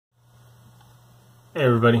Hey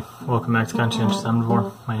everybody, welcome back to Conscientious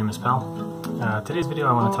Omnivore. My name is Pal. Today's video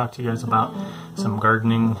I want to talk to you guys about some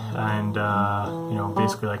gardening and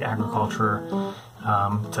basically like agriculture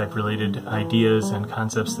type related ideas and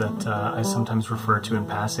concepts that I sometimes refer to in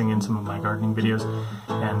passing in some of my gardening videos,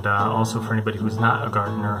 and also for anybody who's not a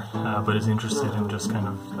gardener but is interested in just kind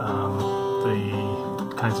of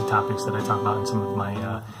the kinds of topics that I talk about in some of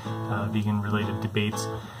my vegan related debates,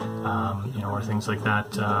 or things like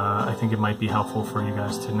that. I think it might be helpful for you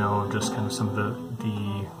guys to know just kind of some of the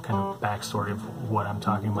kind of backstory of what I'm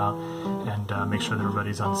talking about, and make sure that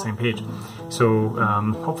everybody's on the same page. So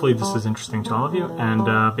hopefully this is interesting to all of you,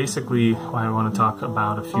 and basically I want to talk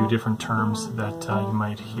about a few different terms that you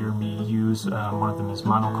might hear me use. One of them is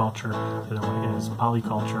monoculture, the other one is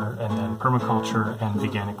polyculture, and then permaculture and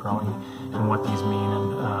veganic growing, and what these mean,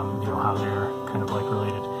 and how they're kind of like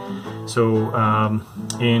related. So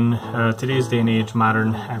in today's day and age,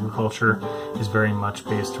 modern agriculture is very much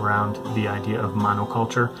based around the idea of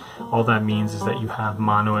monoculture. All that means is that you have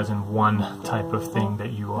mono as in one type of thing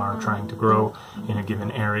that you are trying to grow in a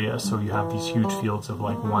given area. So you have these huge fields of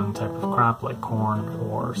like one type of crop, like corn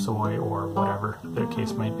or soy or whatever the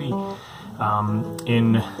case might be.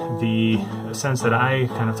 In the sense that I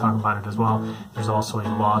kind of talk about it as well, there's also a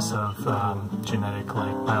loss of genetic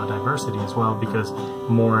like biodiversity as well, because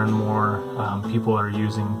more and more people are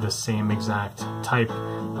using the same exact type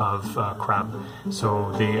of crop,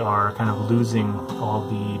 so they are kind of losing all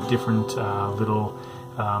the different little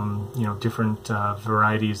different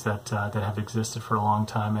varieties that have existed for a long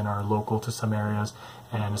time and are local to some areas,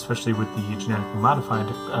 and especially with the genetically modified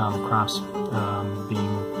crops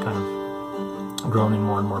being kind of grown in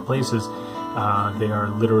more and more places, they are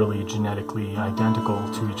literally genetically identical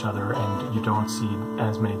to each other, and you don't see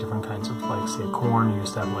as many different kinds of, like, say, corn. You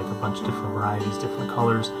used to have like a bunch of different varieties, different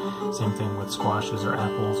colors. Same thing with squashes or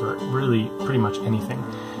apples, or really pretty much anything.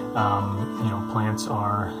 Plants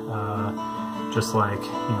are just like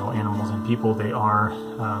animals and people. They are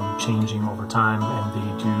changing over time, and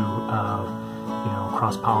they do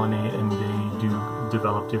cross-pollinate, and they do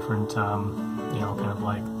develop different kind of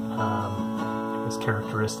like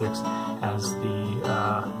characteristics as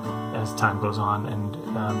time goes on, and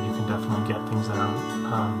you can definitely get things that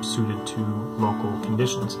are suited to local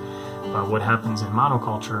conditions. But what happens in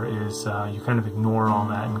monoculture is you kind of ignore all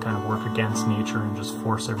that and kind of work against nature and just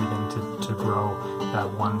force everything to grow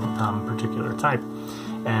that one particular type.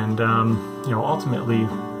 And ultimately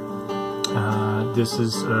this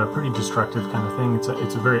is a pretty destructive kind of thing.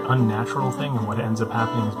 It's a very unnatural thing, and what ends up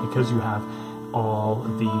happening is because you have all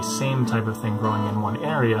the same type of thing growing in one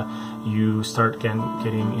area, you start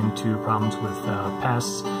getting into problems with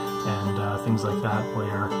pests and things like that,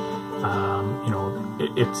 where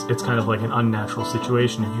it's kind of like an unnatural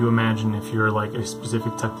situation. If you imagine if you're like a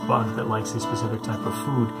specific type of bug that likes a specific type of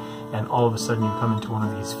food, and all of a sudden you come into one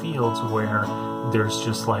of these fields where there's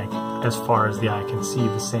just like, as far as the eye can see,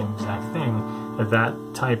 the same exact thing, that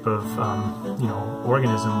type of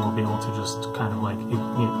organism will be able to just kind of like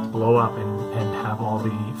blow up and have all the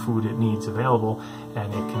food it needs available,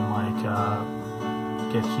 and it can like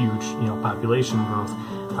get huge population growth.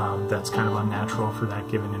 That's kind of unnatural for that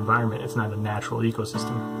given environment. It's not a natural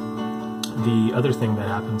ecosystem. The other thing that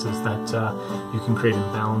happens is that you can create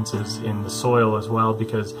imbalances in the soil as well,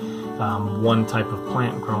 because one type of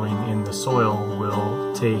plant growing in the soil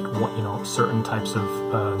will take certain types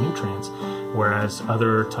of nutrients, whereas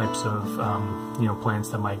other types of plants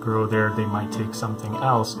that might grow there, they might take something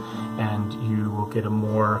else, and you will get a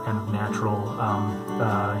more kind of natural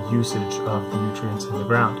usage of the nutrients in the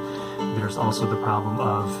ground. There's also the problem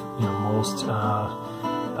of most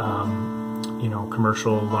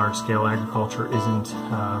commercial large-scale agriculture isn't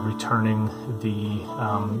returning the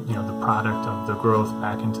the product of the growth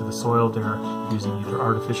back into the soil. They're using either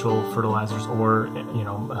artificial fertilizers or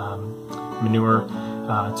manure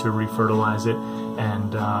to refertilize it,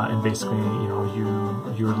 and basically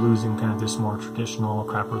you're losing kind of this more traditional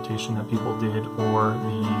crop rotation that people did, or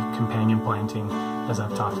the companion planting, as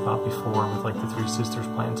I've talked about before, with like the Three Sisters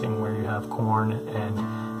planting, where you have corn and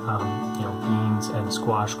beans and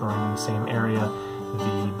squash growing in the same area.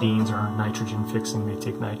 The beans are nitrogen fixing. They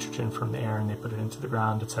take nitrogen from the air and they put it into the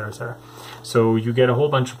ground, etc., etc. So you get a whole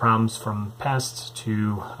bunch of problems, from pests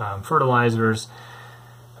to fertilizers,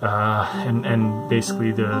 and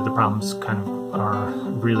basically the problems kind of are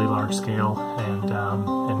really large scale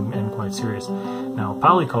and quite serious. Now,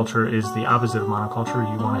 polyculture is the opposite of monoculture.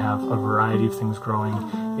 You want to have a variety of things growing.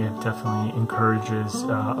 It definitely encourages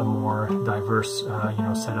a more diverse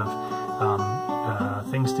set of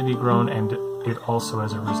things to be grown, and it also,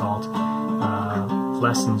 as a result,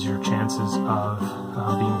 lessens your chances of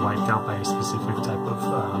being wiped out by a specific type of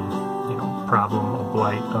problem, a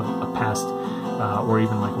blight, a pest, or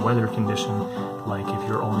even like a weather condition. Like if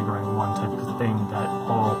you're only growing one type of thing that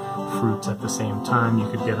all fruits at the same time, you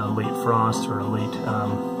could get a late frost or a late,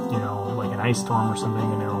 like an ice storm or something,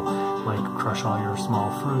 and it'll like crush all your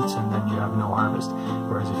small fruits, and then you have no harvest.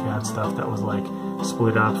 Whereas if you had stuff that was like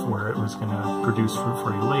split up where it was going to produce fruit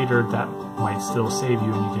for you later, that might still save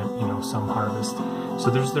you, and you get some harvest. So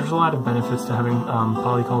there's a lot of benefits to having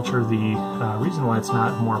polyculture. The reason why it's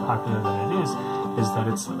not more popular than it is that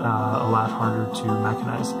it's a lot harder to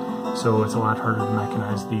mechanize. So it's a lot harder to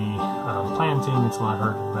mechanize the planting, it's a lot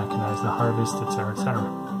harder to mechanize the harvest, etc., etc.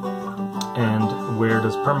 And where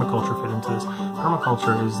does permaculture fit into this?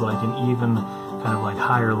 Permaculture is like an even kind of like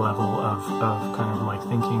higher level of kind of like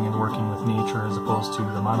thinking and working with nature as opposed to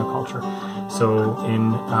the monoculture. So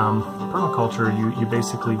in permaculture, you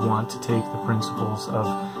basically want to take the principles of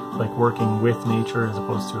like working with nature as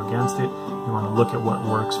opposed to against it. You want to look at what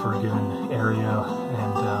works for a given area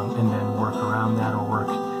and then work around that, or work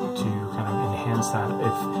to kind of enhance that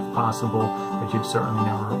if possible, but you certainly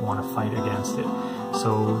never want to fight against it.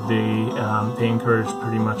 So they encourage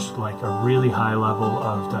pretty much like a really high level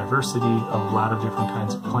of diversity, a lot of different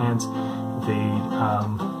kinds of plants. They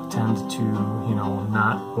tend to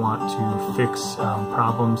not want to fix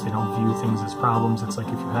problems. They don't view things as problems. It's like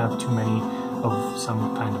if you have too many of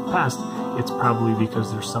some kind of pest, it's probably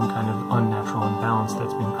because there's some kind of unnatural imbalance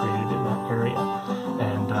that's been created in that area.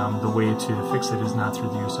 And the way to fix it is not through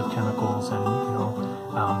the use of chemicals and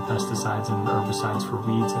pesticides and herbicides for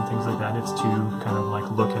weeds and things like that. It's to kind of like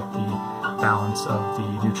look at the balance of the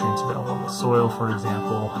nutrients available in the soil, for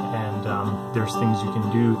example, and there's things you can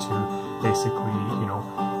do to basically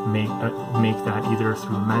make that either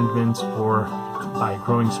through amendments or by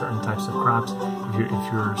growing certain types of crops.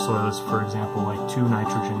 If your soil is, for example, like too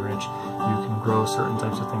nitrogen rich, you can grow certain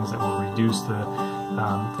types of things that will reduce the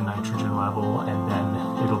nitrogen level, and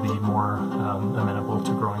then it'll be more amenable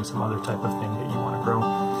to growing some other type of thing that you want to grow.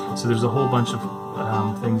 So there's a whole bunch of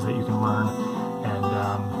things that you can learn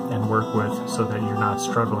and work with, so that you're not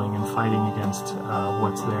struggling and fighting against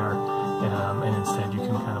what's there, and instead you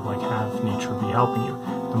can kind of like have nature be helping you.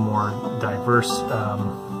 The more diverse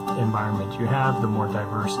environment you have, the more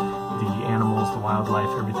diverse the animals, the wildlife,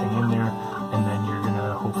 everything in there, and then you're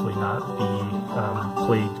gonna hopefully not be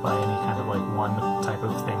plagued by any kind of like one type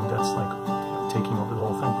of thing that's like taking over the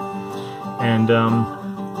whole thing. And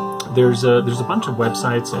there's a bunch of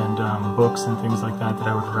websites and books and things like that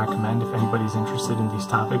I would recommend if anybody's interested in these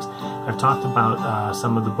topics. I've talked about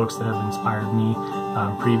some of the books that have inspired me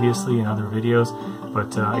previously in other videos,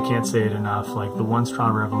 but I can't say it enough. Like the One Straw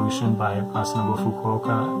Revolution by Masanobu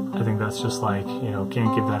Fukuoka, I think that's just like,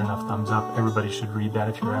 can't give that enough thumbs up. Everybody should read that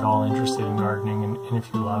if you're at all interested in gardening and if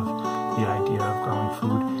you love the idea of growing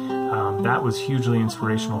food. That was hugely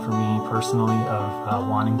inspirational for me personally, of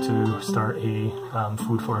wanting to start a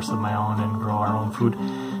food forest of my own and grow our own food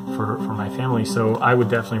for my family. So I would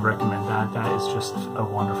definitely recommend that. That is just a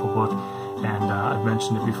wonderful book. And I've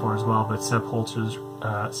mentioned it before as well, but Sepp Holzer's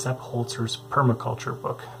Permaculture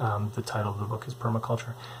book, the title of the book is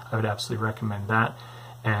Permaculture. I would absolutely recommend that.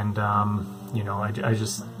 And I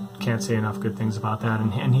just can't say enough good things about that.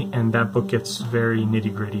 And that book gets very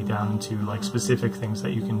nitty-gritty down into like specific things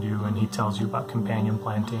that you can do, and he tells you about companion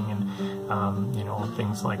planting and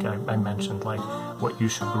things like I mentioned, like what you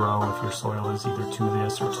should grow if your soil is either to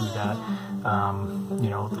this or to that,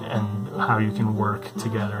 and how you can work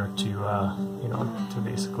together to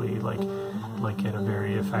basically like get a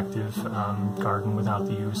very effective garden without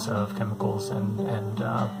the use of chemicals and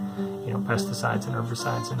pesticides and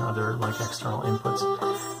herbicides and other like external inputs.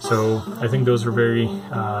 So I think those are very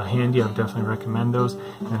handy. I would definitely recommend those,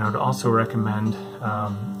 and I would also recommend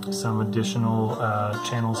some additional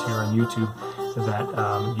channels here on YouTube that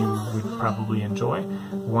you would probably enjoy.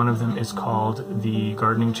 One of them is called the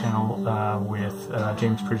Gardening Channel with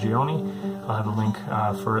James Prigioni. I'll have a link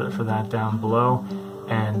for that down below.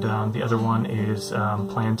 And the other one is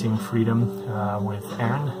Planting Freedom with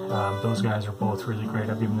Aaron. Those guys are both really great.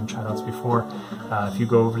 I've given them shout-outs before. If you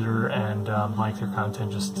go over there and like their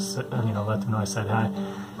content, just let them know I said hi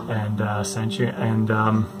and sent you. And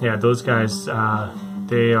yeah, those guys,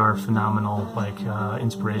 they are phenomenal, like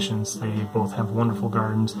inspirations. They both have wonderful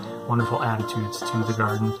gardens, wonderful attitudes to the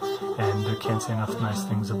garden, and I can't say enough nice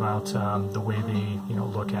things about the way they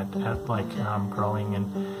look at like growing,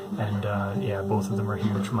 and yeah, both of them are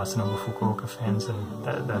huge Masanobu Fukuoka fans, and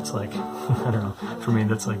that's like I don't know, for me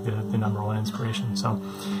that's like the number one inspiration. So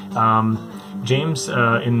James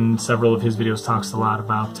in several of his videos talks a lot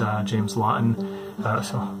about Geoff Lawton,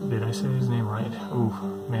 So did I say his name right? Ooh,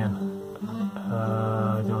 man.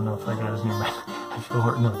 I don't know if I got his name right. I feel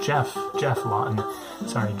hurt. No, Geoff Lawton.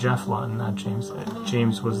 Sorry, Geoff Lawton, not James.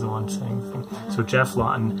 James was the one saying the thing. So Geoff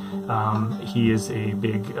Lawton, he is a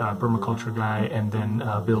big permaculture guy, and then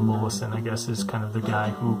Bill Mollison, I guess, is kind of the guy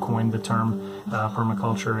who coined the term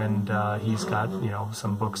permaculture, and he's got, you know,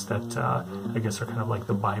 some books that I guess are kind of like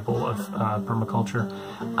the Bible of permaculture.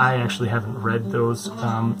 I actually haven't read those,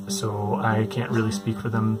 so I can't really speak for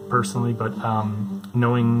them personally, but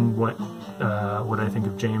knowing what I think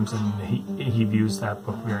of James, and he views that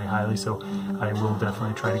book very highly, so I will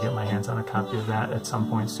definitely try to get my hands on a copy of that at some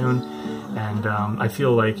point soon. And I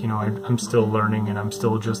feel like, you know, I'm still learning, and I'm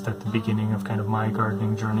still just at the beginning of kind of my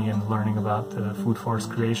gardening journey and learning about the food forest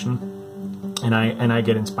creation. And I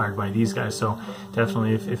get inspired by these guys, so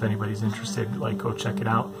definitely if anybody's interested, like, go check it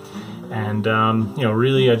out. And you know,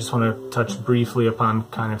 really, I just want to touch briefly upon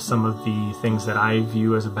kind of some of the things that I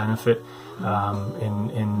view as a benefit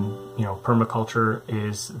in you know, permaculture,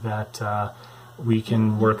 is that we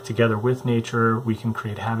can work together with nature. We can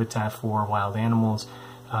create habitat for wild animals,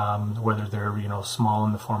 whether they're, you know, small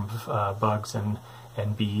in the form of bugs and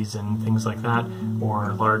bees and things like that,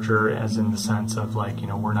 or larger as in the sense of, like, you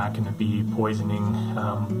know, we're not going to be poisoning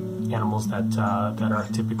animals that are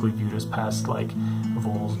typically viewed as pests, like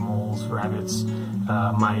voles, moles, rabbits,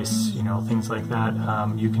 mice, you know, things like that.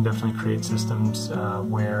 You can definitely create systems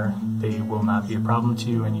where they will not be a problem to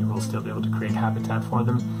you, and you will still be able to create habitat for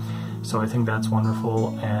them. So I think that's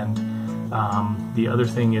wonderful. And the other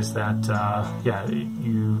thing is that yeah,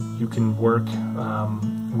 you can work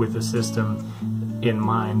with a system in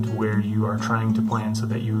mind where you are trying to plan so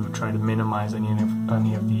that you try to minimize any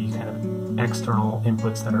of the kind of external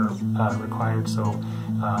inputs that are required. So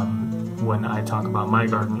when I talk about my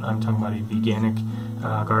garden, I'm talking about a veganic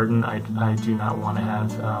garden. I do not want to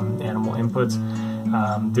have animal inputs.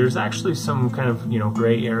 There's actually some kind of, you know,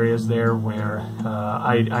 gray areas there where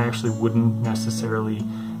I actually wouldn't necessarily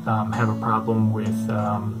have a problem with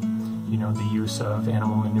you know, the use of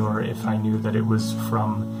animal manure if I knew that it was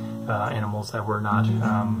from animals that were not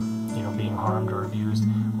you know, being harmed or abused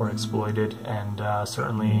or exploited. And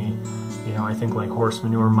certainly, you know, I think like horse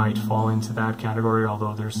manure might fall into that category,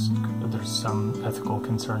 although there's some ethical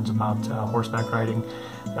concerns about horseback riding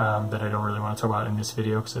that I don't really want to talk about in this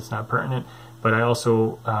video because it's not pertinent. But I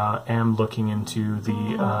also am looking into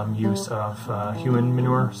the use of human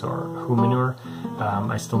manure, or who manure.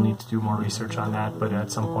 I still need to do more research on that, but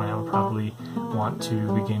at some point I would probably want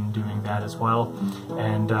to begin doing that as well.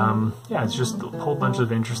 And yeah, it's just a whole bunch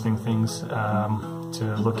of interesting things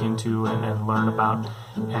to look into and learn about.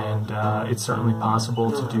 And it's certainly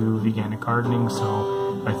possible to do veganic gardening.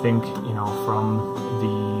 So I think, you know, from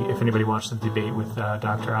if anybody watched the debate with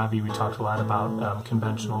Dr. Avi, we talked a lot about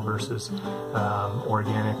conventional versus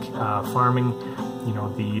organic farming. You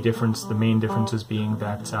know, the main differences being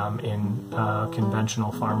that in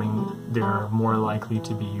conventional farming, they're more likely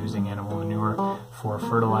to be using animal manure for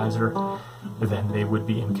fertilizer than they would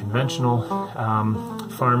be in conventional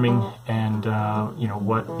farming. And you know,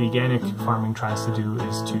 what veganic farming tries to do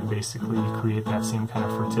is to basically create that same kind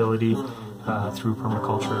of fertility through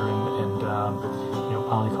permaculture and you know,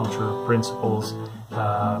 polyculture principles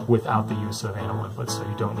without the use of animal inputs. So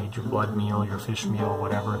you don't need your blood meal, your fish meal,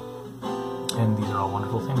 whatever. And these are all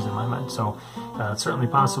wonderful things in my mind. So it's certainly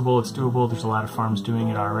possible, it's doable. There's a lot of farms doing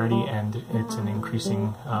it already, and it's an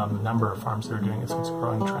increasing number of farms that are doing it, so it's a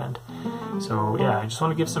growing trend. So yeah, I just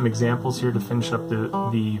want to give some examples here to finish up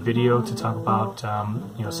the video, to talk about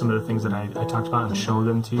you know, some of the things that I talked about and show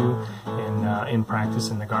them to you in practice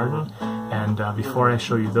in the garden. And before I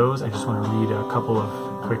show you those, I just want to read a couple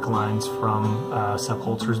of quick lines from Sepp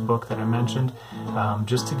Holzer's book that I mentioned,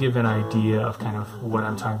 just to give an idea of kind of what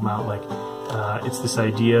I'm talking about. Like, it's this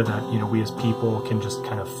idea that, you know, we as people can just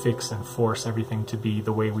kind of fix and force everything to be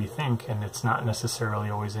the way we think, and it's not necessarily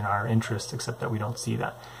always in our interest, except that we don't see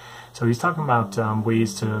that. So he's talking about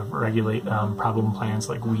ways to regulate problem plants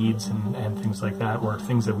like weeds and things like that, or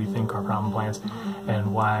things that we think are problem plants,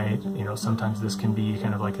 and why, you know, sometimes this can be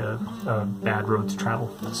kind of like a bad road to travel.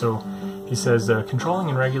 So he says, controlling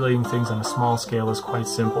and regulating things on a small scale is quite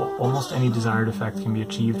simple. Almost any desired effect can be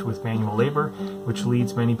achieved with manual labor, which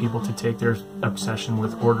leads many people to take their obsession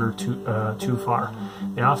with order too far.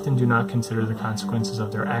 They often do not consider the consequences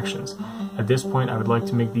of their actions. At this point, I would like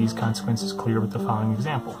to make these consequences clear with the following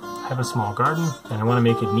example. I have a small garden, and I want to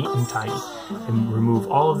make it neat and tidy, and remove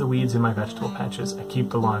all of the weeds in my vegetable patches. I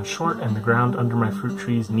keep the lawn short and the ground under my fruit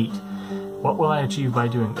trees neat. What will I achieve by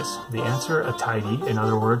doing this? The answer, a tidy, in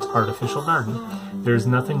other words, artificial garden. There is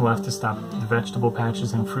nothing left to stop the vegetable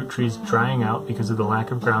patches and fruit trees drying out because of the lack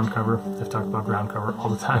of ground cover. I've talked about ground cover all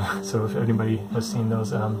the time, so if anybody has seen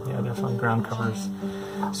those, yeah, definitely ground cover is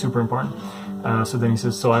super important. So then he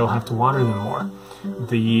says, so I will have to water them more.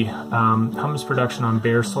 The humus production on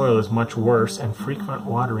bare soil is much worse, and frequent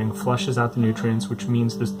watering flushes out the nutrients, which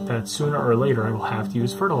means that sooner or later I will have to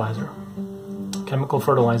use fertilizer. Chemical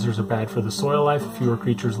fertilizers are bad for the soil life. Fewer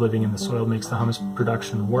creatures living in the soil makes the humus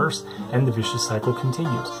production worse, and the vicious cycle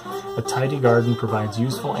continues. A tidy garden provides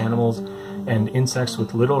useful animals and insects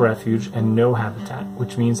with little refuge and no habitat,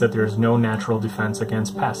 which means that there is no natural defense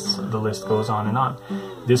against pests. The list goes on and on.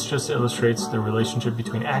 This just illustrates the relationship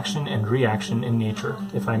between action and reaction in nature.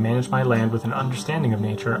 If I manage my land with an understanding of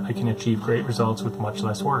nature, I can achieve great results with much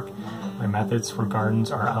less work. My methods for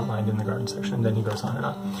gardens are outlined in the garden section. And then he goes on and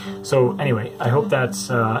on. So anyway, I hope that's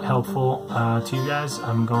helpful to you guys.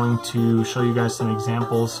 I'm going to show you guys some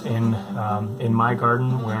examples in my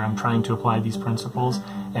garden where I'm trying to apply these principles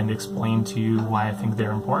and explain to you why I think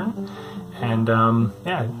they're important. And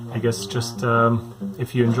yeah, I guess just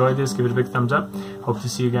if you enjoyed this, give it a big thumbs up. Hope to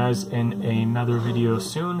see you guys in another video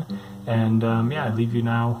soon. And yeah, I leave you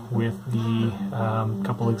now with the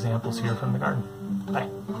couple examples here from the garden. Bye.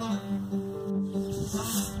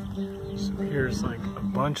 So here's like a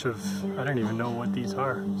bunch of, I don't even know what these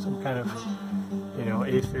are. Some kind of, you know,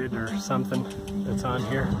 aphid or something that's on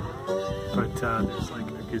here. But there's like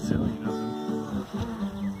a gazillion of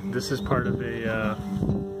them. This is part of a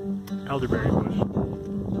elderberry bush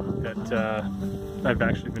that I've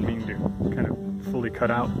actually been meaning to kind of fully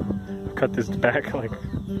cut out. I've cut this back like,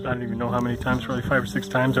 I don't even know how many times, probably 5 or 6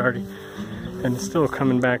 times already, and it's still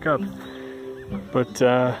coming back up. But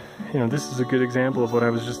you know, this is a good example of what I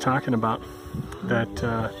was just talking about, that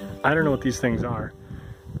I don't know what these things are,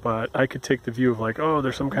 but I could take the view of like, oh,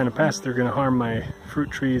 there's some kind of pest, they're gonna harm my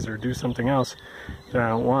fruit trees or do something else that I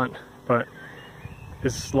don't want. But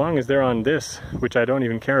as long as they're on this, which I don't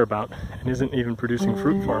even care about, and isn't even producing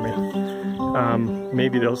fruit for me,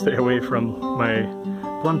 maybe they'll stay away from my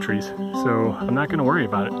plum trees. So I'm not going to worry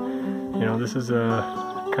about it. You know, this is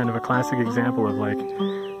a kind of a classic example of like,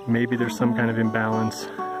 maybe there's some kind of imbalance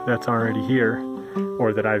that's already here,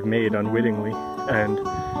 or that I've made unwittingly, and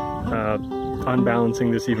unbalancing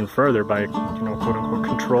this even further by, you know, quote unquote,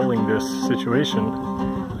 controlling this situation,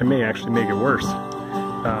 I may actually make it worse.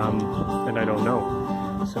 And I don't know.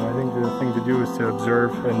 So I think the thing to do is to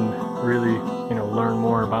observe and really, you know, learn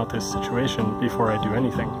more about this situation before I do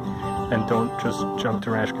anything, and don't just jump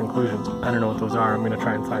to rash conclusions. I don't know what those are. I'm going to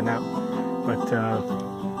try and find out. But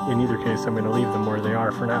in either case, I'm going to leave them where they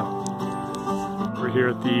are for now. We're here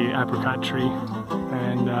at the apricot tree,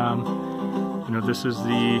 and you know, this is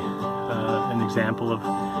an example of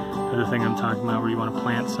the thing I'm talking about, where you want to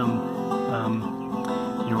plant some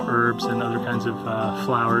you know, herbs and other kinds of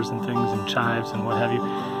flowers and things and chives and what have you,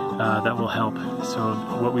 that will help. So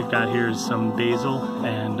what we've got here is some basil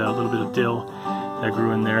and a little bit of dill that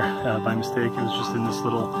grew in there by mistake. It was just in this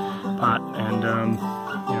little pot, and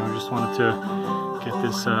you know, just wanted to get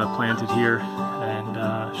this planted here and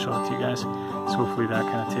show it to you guys. So hopefully that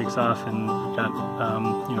kind of takes off, and we've got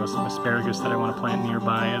you know, some asparagus that I want to plant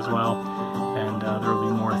nearby as well, and there will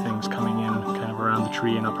be more things coming in kind of around the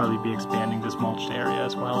tree, and I'll probably be expanding this mulched area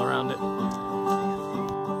as well around it.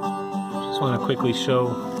 Just want to quickly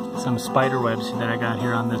show some spider webs that I got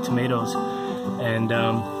here on the tomatoes, and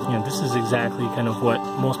you know, this is exactly kind of what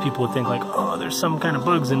most people would think, like, oh, there's some kind of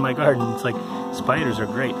bugs in my garden. It's like, spiders are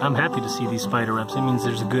great. I'm happy to see these spider webs. It means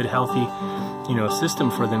there's a good, healthy, you know, system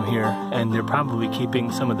for them here, and they're probably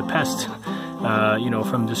keeping some of the pests you know,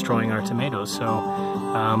 from destroying our tomatoes. So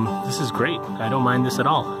this is great. I don't mind this at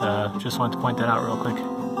all. Just wanted to point that out real quick.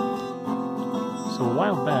 So a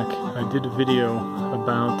while back I did a video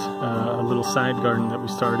about a little side garden that we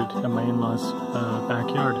started at my in-laws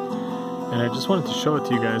backyard, and I just wanted to show it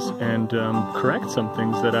to you guys and correct some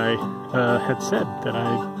things that I had said that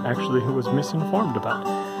I actually was misinformed about.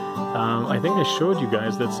 I think I showed you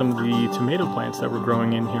guys that some of the tomato plants that were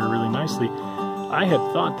growing in here really nicely, I had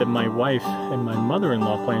thought that my wife and my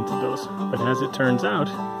mother-in-law planted those, but as it turns out,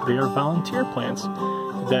 they are volunteer plants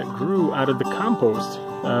that grew out of the compost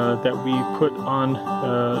that we put on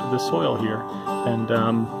the soil here.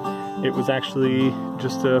 And it was actually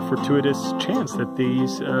just a fortuitous chance that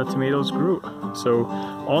these tomatoes grew. So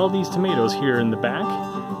all these tomatoes here in the back,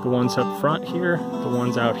 the ones up front here, the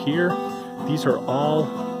ones out here, these are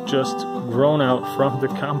all just grown out from the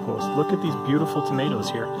compost. Look at these beautiful tomatoes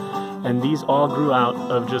here. And these all grew out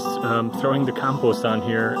of just throwing the compost on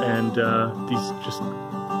here, and these just,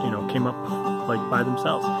 you know, came up like by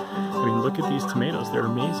themselves. I mean, look at these tomatoes. They're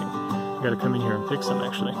amazing. You gotta come in here and pick some,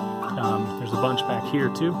 actually. There's a bunch back here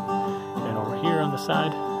too, and over here on the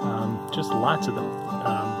side, just lots of them.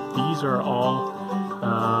 These are all,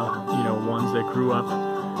 you know, ones that grew up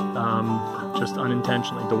just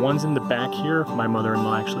unintentionally. The ones in the back here, my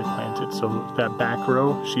mother-in-law actually planted. So that back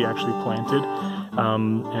row, she actually planted.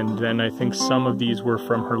 And then I think some of these were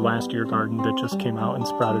from her last year garden that just came out and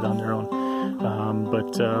sprouted on their own.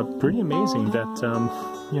 But pretty amazing that,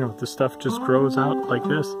 you know, the stuff just grows out like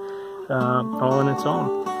this, all on its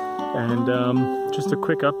own. And just a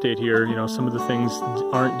quick update here, you know, some of the things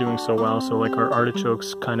aren't doing so well. So like our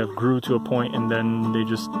artichokes kind of grew to a point and then they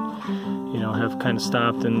just, you know, have kind of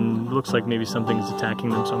stopped, and it looks like maybe something is attacking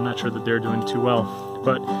them. So I'm not sure that they're doing too well.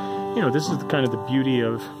 But, you know, this is kind of the beauty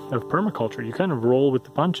of permaculture. You kind of roll with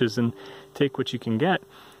the punches and take what you can get.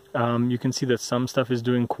 You can see that some stuff is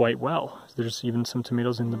doing quite well. There's even some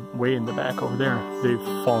tomatoes way in the back over there. They've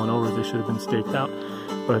fallen over. They should have been staked out.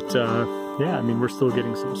 But yeah, I mean, we're still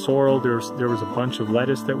getting some sorrel. There was a bunch of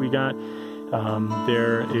lettuce that we got.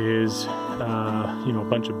 There is, you know, a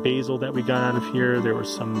bunch of basil that we got out of here. There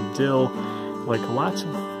was some dill, like lots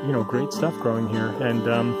of, you know, great stuff growing here.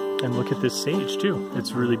 And look at this sage too.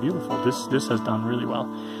 It's really beautiful. This has done really well.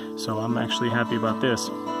 So I'm actually happy about this.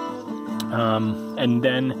 And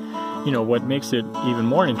then, you know, what makes it even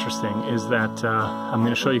more interesting is that I'm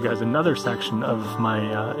going to show you guys another section of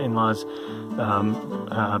my in-laws'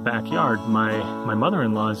 backyard. My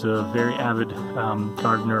mother-in-law is a very avid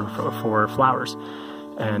gardener for flowers,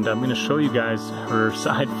 and I'm going to show you guys her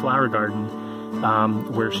side flower garden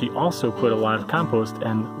where she also put a lot of compost.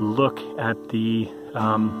 And look at the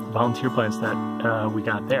volunteer plants that we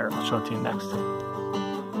got there. I'll show it to you next.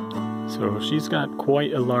 So she's got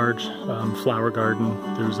quite a large flower garden.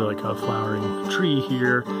 There's like a flowering tree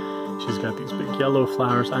here. She's got these big yellow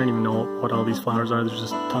flowers. I don't even know what all these flowers are. There's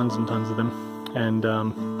just tons and tons of them. And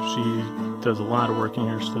she does a lot of work in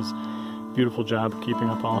here. She does a beautiful job keeping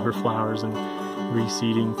up all her flowers and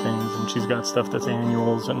reseeding things. And she's got stuff that's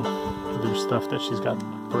annuals, and there's stuff that she's got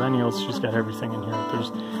perennials. She's got everything in here. There's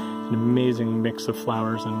an amazing mix of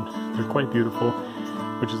flowers, and they're quite beautiful,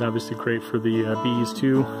 which is obviously great for the bees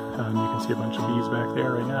too. You can see a bunch of bees back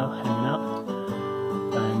there right now hanging out.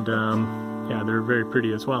 And yeah, they're very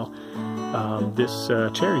pretty as well. This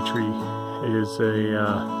cherry tree is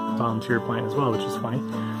a volunteer plant as well, which is funny.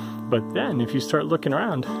 But then if you start looking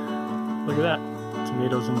around, look at that,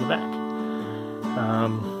 tomatoes in the back.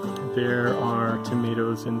 There are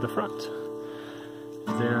tomatoes in the front.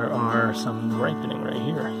 There are some ripening right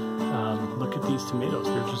here. Look at these tomatoes,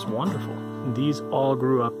 they're just wonderful. These all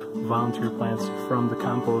grew up volunteer plants from the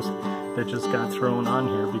compost that just got thrown on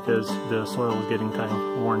here because the soil was getting kind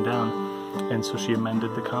of worn down, and so she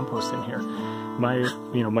amended the compost in here.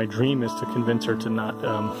 My dream is to convince her to not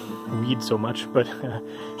weed so much, but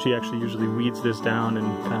she actually usually weeds this down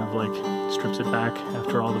and kind of like strips it back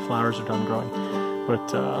after all the flowers are done growing.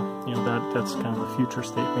 But you know, that's kind of a future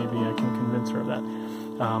state. Maybe I can convince her of that.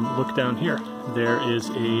 Look down here. There is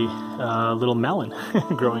a little melon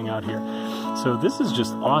growing out here. So this is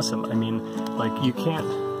just awesome. I mean, like, you can't,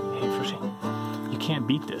 hey Frishy, you can't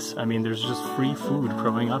beat this. I mean, there's just free food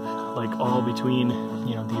growing up, like, all between,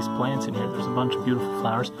 you know, these plants in here. There's a bunch of beautiful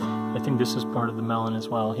flowers. I think this is part of the melon as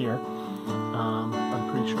well here.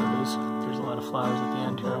 I'm pretty sure it is. There's a lot of flowers at the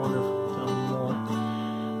end here. I wonder if there'll be more.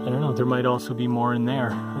 I don't know. There might also be more in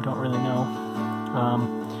there. I don't really know.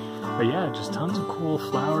 But yeah, just tons of cool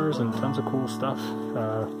flowers and tons of cool stuff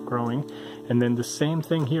growing. And then the same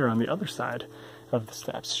thing here on the other side of the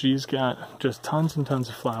steps. She's got just tons and tons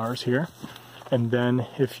of flowers here. And then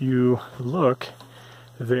if you look,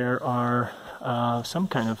 there are some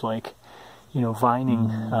kind of, like, you know, vining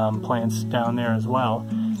plants down there as well.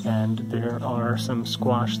 And there are some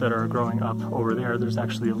squash that are growing up over there. There's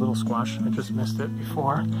actually a little squash. I just missed it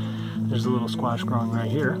before. There's a little squash growing right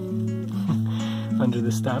here under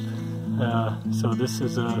the step. So this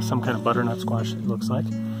is some kind of butternut squash, it looks like.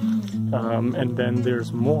 And then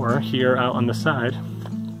there's more here out on the side.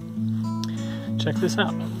 Check this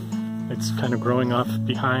out. It's kind of growing off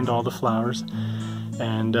behind all the flowers.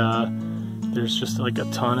 And there's just like a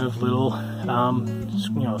ton of little,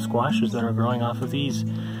 you know, squashes that are growing off of these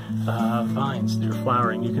vines. They're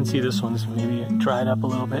flowering. You can see this one's maybe dried up a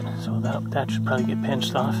little bit, so that should probably get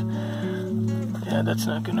pinched off. Yeah, that's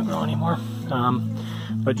not going to grow anymore.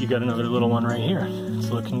 But you got another little one right here. It's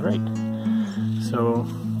looking great. So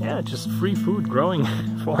yeah, just free food growing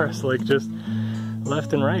for us, like, just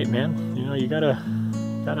left and right, man. You know, you gotta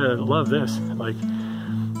love this. Like,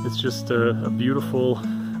 it's just a beautiful,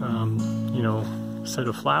 you know, set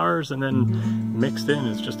of flowers, and then mixed in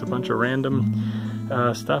is just a bunch of random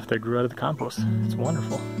stuff that grew out of the compost. It's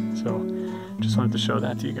wonderful. So just wanted to show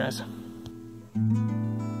that to you guys.